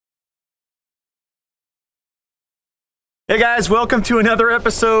Hey guys, welcome to another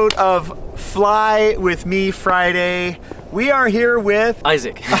episode of Fly With Me Friday. We are here with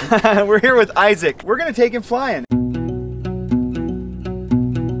Isaac. We're here with Isaac. We're gonna take him flying.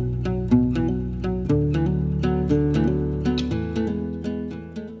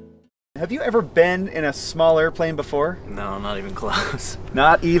 Have you ever been in a small airplane before? No, not even close.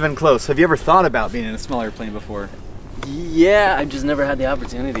 Not even close. Have you ever thought about being in a small airplane before? Yeah, I've just never had the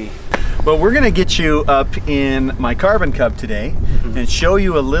opportunity. Well, we're gonna get you up in my Carbon Cub today and show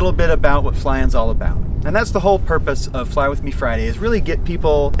you a little bit about what flying's all about. And that's the whole purpose of Fly With Me Friday, is really get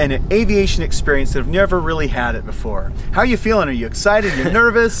people an aviation experience that have never really had it before. How are you feeling? Are you excited? Are you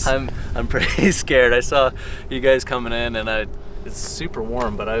nervous? I'm pretty scared. I saw you guys coming in and it's super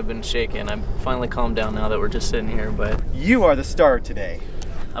warm, but I've been shaking. I'm finally calmed down now that we're just sitting here, but You are the star today.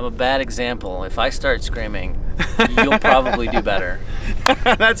 I'm a bad example. If I start screaming, you'll probably do better.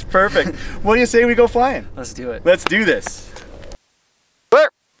 That's perfect. What do you say we go flying? Let's do it. Let's do this.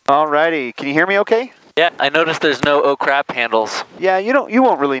 Alrighty, can you hear me okay? Yeah, I noticed there's no oh crap handles. Yeah, you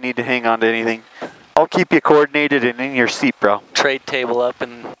won't really need to hang on to anything. I'll keep you coordinated and in your seat, bro. Trade table up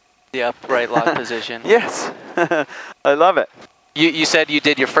in the upright lock position. Yes, I love it. You said you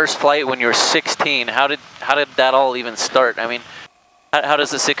did your first flight when you were 16. How did that all even start? I mean, how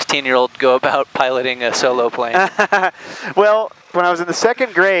does a 16-year-old go about piloting a solo plane? Well, when I was in the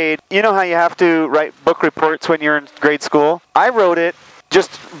second grade, you know how you have to write book reports when you're in grade school? I wrote it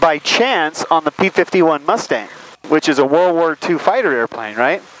just by chance on the P-51 Mustang, which is a World War II fighter airplane,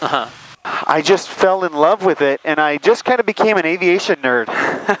 right? Uh-huh. I just fell in love with it, and I just kind of became an aviation nerd.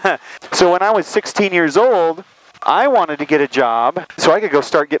 So when I was 16 years old, I wanted to get a job so I could go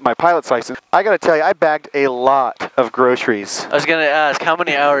start getting my pilot's license. I gotta tell you, I bagged a lot of groceries. I was gonna ask, how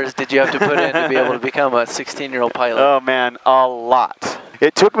many hours did you have to put in to be able to become a 16-year-old pilot? Oh man, a lot.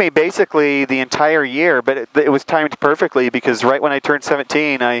 It took me basically the entire year, but it was timed perfectly because right when I turned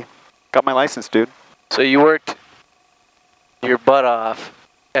 17, I got my license, dude. So you worked your butt off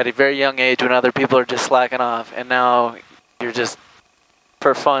at a very young age when other people are just slacking off, and now you're just,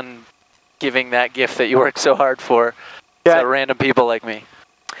 for fun, giving that gift that you worked so hard for to random people like me.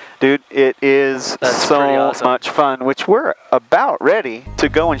 Dude, it is so awesome. much fun, which we're about ready to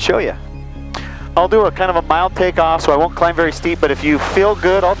go and show you. I'll do a kind of a mild takeoff, so I won't climb very steep, but if you feel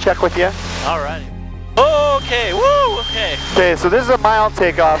good, I'll check with you. Alrighty. Oh, okay, woo, okay. Okay, so this is a mild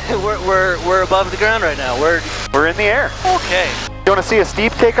takeoff. we're above the ground right now. We're in the air. Okay. You want to see a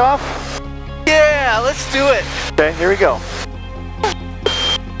steep takeoff? Yeah, let's do it. Okay, here we go.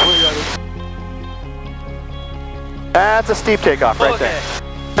 That's a steep takeoff right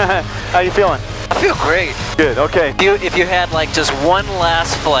there. How you feeling? I feel great. Good, okay. If you had like just one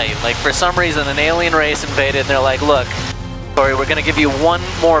last flight, like for some reason an alien race invaded and they're like, look, Cory, we're gonna give you one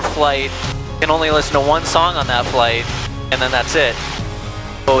more flight. You can only listen to one song on that flight, and then that's it.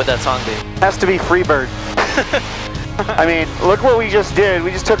 What would that song be? Has to be Freebird. I mean, look what we just did.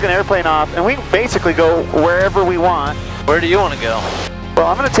 We just took an airplane off, and we basically go wherever we want. Where do you want to go? Well,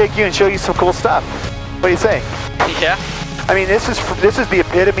 I'm gonna take you and show you some cool stuff. What do you say? Yeah. I mean, this is the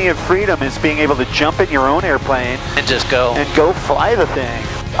epitome of freedom, is being able to jump in your own airplane And just go. and go fly the thing.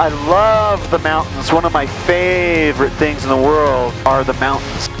 I love the mountains. One of my favorite things in the world are the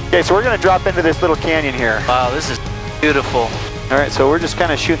mountains. Okay, so we're gonna drop into this little canyon here. Wow, this is beautiful. All right, so we're just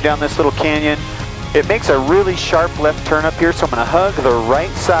kind of shooting down this little canyon. It makes a really sharp left turn up here, so I'm gonna hug the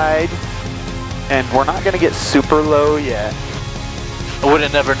right side, and we're not gonna get super low yet. I would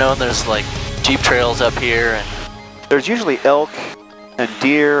have never known there's like Jeep trails up here, and There's usually elk and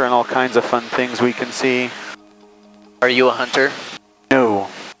deer and all kinds of fun things we can see. Are you a hunter? No.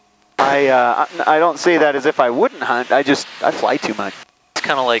 I don't say that as if I wouldn't hunt. I fly too much. It's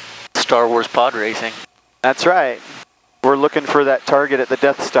kind of like Star Wars pod racing. That's right. We're looking for that target at the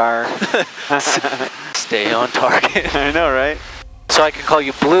Death Star. Stay on target. I know, right? So I can call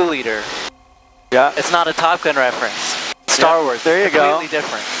you Blue Leader. Yeah. It's not a Top Gun reference. Star Wars. There you go. Completely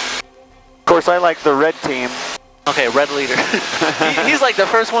different. Of course, I like the red team. Okay, Red Leader. He's like the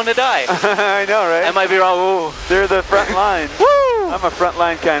first one to die. I know, right? I might be wrong. Ooh. They're the front line. Woo! I'm a front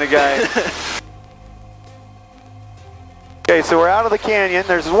line kind of guy. Okay, so we're out of the canyon.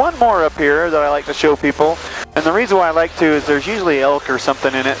 There's one more up here that I like to show people. And the reason why I like to is there's usually elk or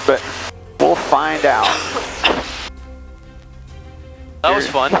something in it, but we'll find out. That was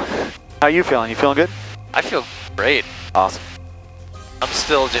fun. How you feeling? You feeling good? I feel great. Awesome. I'm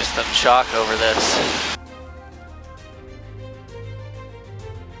still just in shock over this.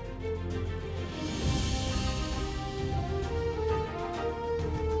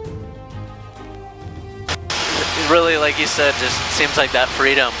 Really, like you said, just seems like that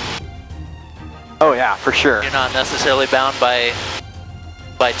freedom Oh yeah, for sure. You're not necessarily bound by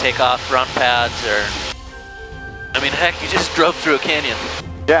takeoff run pads or, I mean, heck, you just drove through a canyon.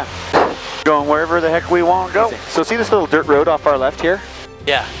 Yeah, going wherever the heck we want to go. So see this little dirt road off our left here?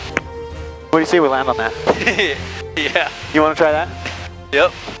 Yeah. What do you say we land on that? Yeah. You want to try that?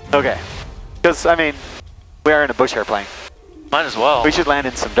 Yep. Okay. Because, I mean, we are in a bush airplane. Might as well. We should land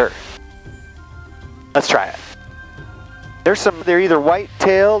in some dirt. Let's try it. They're either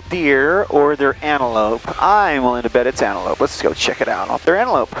white-tailed deer or they're antelope. I'm willing to bet it's antelope. Let's go check it out. They're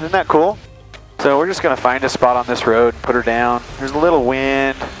antelope. Isn't that cool? So we're just going to find a spot on this road, put her down. There's a little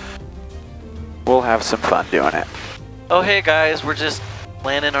wind. We'll have some fun doing it. Oh, hey guys, we're just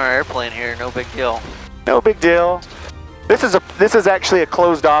landing our airplane here. No big deal. No big deal. This is actually a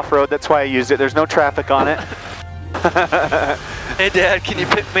closed off road. That's why I used it. There's no traffic on it. Hey Dad, can you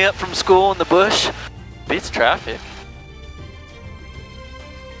pick me up from school in the bush? Beats traffic.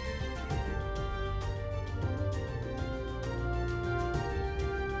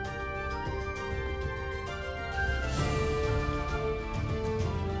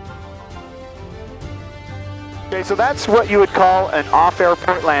 Okay, so that's what you would call an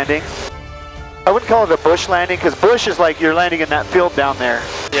off-airport landing. I wouldn't call it a bush landing, because bush is like you're landing in that field down there.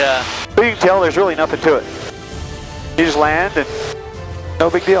 Yeah. But you can tell there's really nothing to it. You just land and no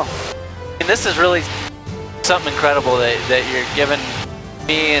big deal. And this is really something incredible that you're giving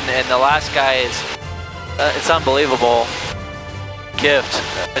me and the last guy. It's unbelievable gift.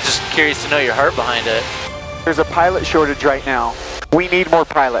 I'm just curious to know your heart behind it. There's a pilot shortage right now. We need more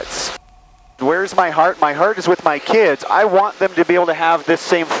pilots. Where's my heart? My heart is with my kids. I want them to be able to have this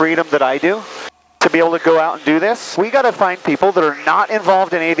same freedom that I do, to be able to go out and do this. We got to find people that are not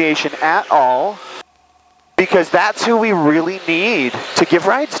involved in aviation at all, because that's who we really need to give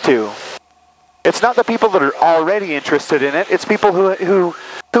rides to. It's not the people that are already interested in it. It's people who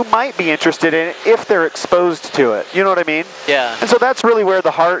might be interested in it if they're exposed to it. You know what I mean? Yeah. And so that's really where the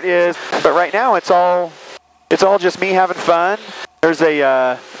heart is. But right now, it's all just me having fun. There's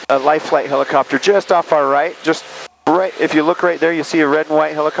a life flight helicopter just off our right. Just right, if you look right there, you see a red and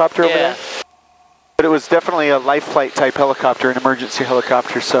white helicopter over there. But it was definitely a life flight type helicopter, an emergency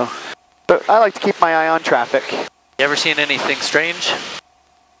helicopter. So, but I like to keep my eye on traffic. You ever seen anything strange?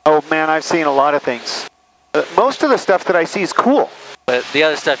 Oh man, I've seen a lot of things. Most of the stuff that I see is cool. But the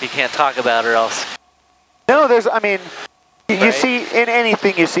other stuff you can't talk about or else. No, I mean, you see, in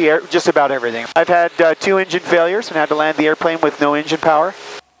anything you see just about everything. I've had 2 engine failures and had to land the airplane with no engine power.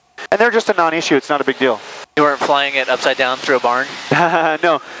 And they're just a non-issue, it's not a big deal. You weren't flying it upside down through a barn?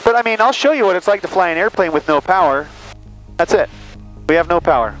 No, but I mean, I'll show you what it's like to fly an airplane with no power. That's it. We have no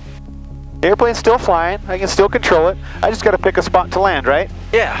power. The airplane's still flying, I can still control it. I just gotta pick a spot to land, right?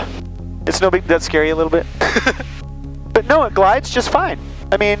 Yeah. It's no big, that's scary a little bit. But no, it glides just fine.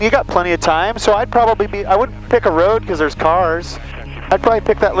 I mean, you got plenty of time, so I wouldn't pick a road because there's cars. I'd probably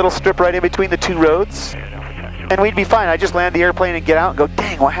pick that little strip right in between the 2 roads, and we'd be fine. I'd just land the airplane and get out and go,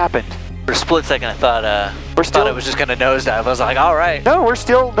 dang, what happened? For a split second, I thought it was just gonna nosedive. I was like, all right. No, we're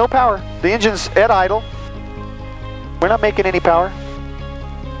still no power. The engine's at idle. We're not making any power.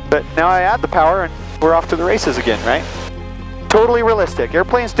 But now I add the power and we're off to the races again, right? Totally realistic.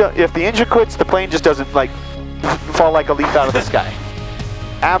 Airplanes, if the engine quits, the plane just doesn't like fall like a leaf out of the sky.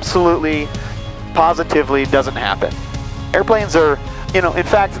 Absolutely, positively doesn't happen. Airplanes are, you know, in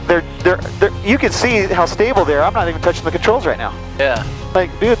fact, you can see how stable they are. I'm not even touching the controls right now. Yeah.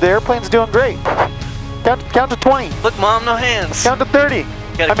 Like, dude, the airplane's doing great. Count to 20. Look, Mom, no hands. Count to 30.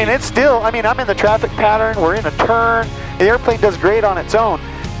 I mean, it's still, I mean, I'm in the traffic pattern. We're in a turn. The airplane does great on its own.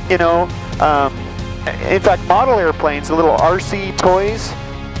 You know, in fact, model airplanes, the little RC toys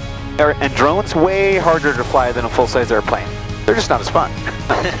and drones, way harder to fly than a full-size airplane. They're just not as fun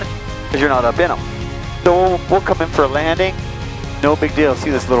because you're not up in them. So we'll come in for a landing. No big deal. See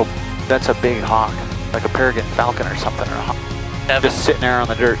this little, that's a big hawk, like a peregrine falcon or something, or a hawk. Just sitting there on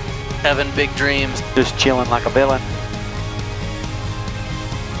the dirt. Having big dreams. Just chilling like a villain.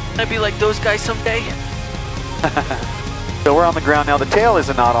 I'd be like those guys someday. So we're on the ground now. The tail is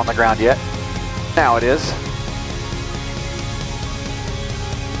not on the ground yet. Now it is.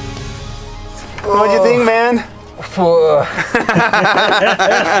 What'd you think, man?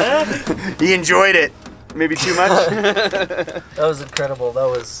 You enjoyed it. Maybe too much? That was incredible. That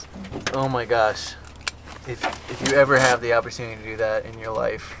was, oh my gosh. If you ever have the opportunity to do that in your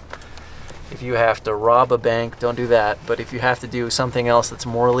life, if you have to rob a bank, don't do that. But if you have to do something else that's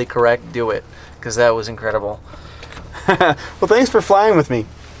morally correct, do it. Because that was incredible. Well, thanks for flying with me.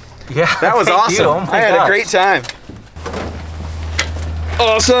 Yeah, that was awesome. Oh I had a great time.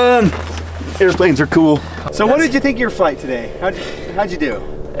 Awesome. Airplanes are cool. So what did you think of your flight today? How'd you do?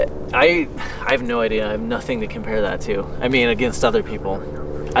 I have no idea. I have nothing to compare that to. I mean, against other people.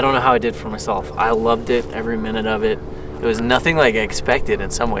 I don't know how I did for myself. I loved it, every minute of it. It was nothing like I expected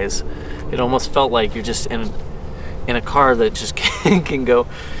in some ways. It almost felt like you're just in a car that just can go.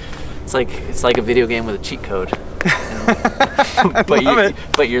 It's like a video game with a cheat code.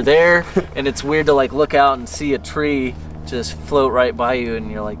 But you're there, and it's weird to like look out and see a tree just float right by you,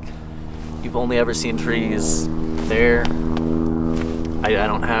 and you're like, you've only ever seen trees there. I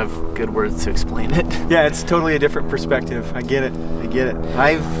don't have good words to explain it. Yeah, it's totally a different perspective. I get it. I get it.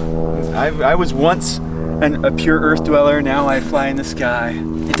 I was once a pure earth dweller. Now I fly in the sky.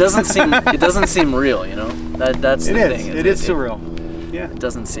 It doesn't seem real, you know. That's the thing. It is surreal. Yeah. It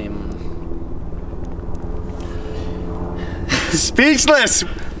doesn't seem. Speechless.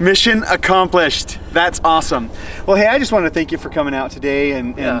 Mission accomplished. That's awesome. Well, hey, I just want to thank you for coming out today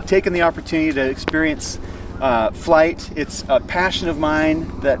and taking the opportunity to experience flight. It's a passion of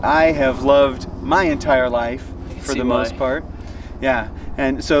mine that I have loved my entire life for the most part. Yeah,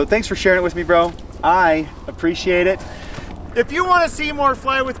 and so thanks for sharing it with me, bro. I appreciate it. If you want to see more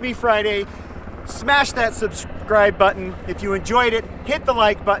Fly With Me Friday, smash that subscribe button. If you enjoyed it, hit the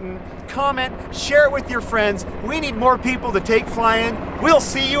like button, comment, share it with your friends. We need more people to take flying. We'll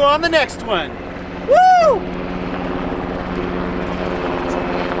see you on the next one. Woo!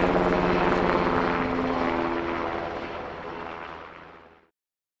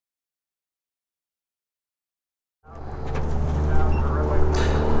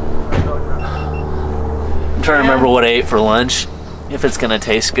 I'm trying to remember what I ate for lunch, if it's gonna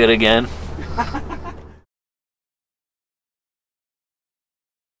taste good again.